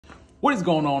What is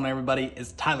going on, everybody?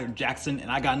 It's Tyler Jackson,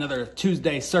 and I got another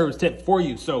Tuesday service tip for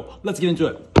you. So let's get into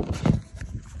it.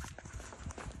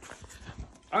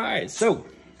 All right, so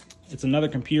it's another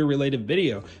computer-related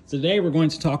video. Today we're going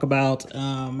to talk about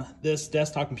this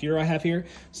desktop computer I have here.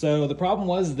 So the problem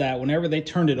was that whenever they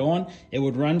turned it on, it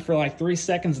would run for like 3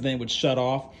 seconds and then it would shut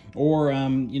off. Or,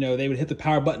 they would hit the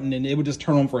power button and it would just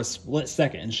turn on for a split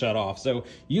second and shut off. So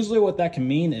usually what that can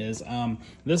mean is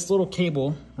this little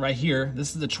cable right here,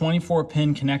 this is the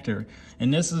 24-pin connector.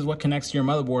 And this is what connects to your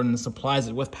motherboard and supplies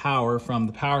it with power from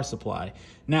the power supply.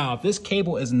 Now, if this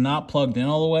cable is not plugged in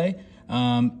all the way,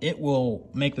 it will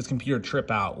make this computer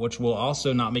trip out, which will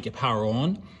also not make it power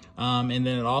on. And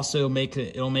then it'll make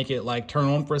it like turn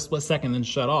on for a split second, then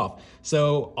shut off.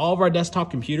 So all of our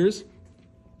desktop computers,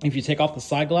 if you take off the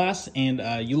side glass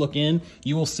and you look in,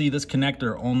 you will see this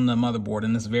connector on the motherboard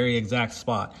in this very exact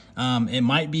spot. It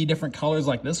might be different colors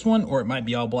like this one, or it might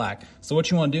be all black. So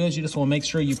what you want to do is you just want to make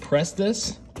sure you press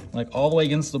this like all the way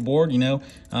against the board.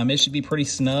 It should be pretty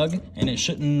snug, and it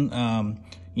shouldn't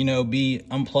be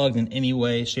unplugged in any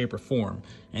way, shape, or form.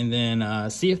 And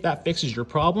then see if that fixes your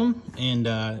problem. And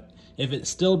if it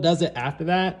still does it after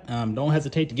that, don't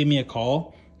hesitate to give me a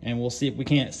call, and we'll see if we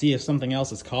can't see if something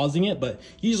else is causing it. But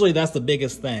usually that's the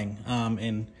biggest thing.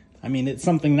 And I mean, it's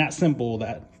something that simple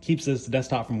that keeps this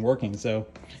desktop from working. So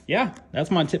yeah, that's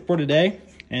my tip for today.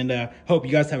 And hope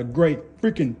you guys have a great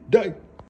freaking day.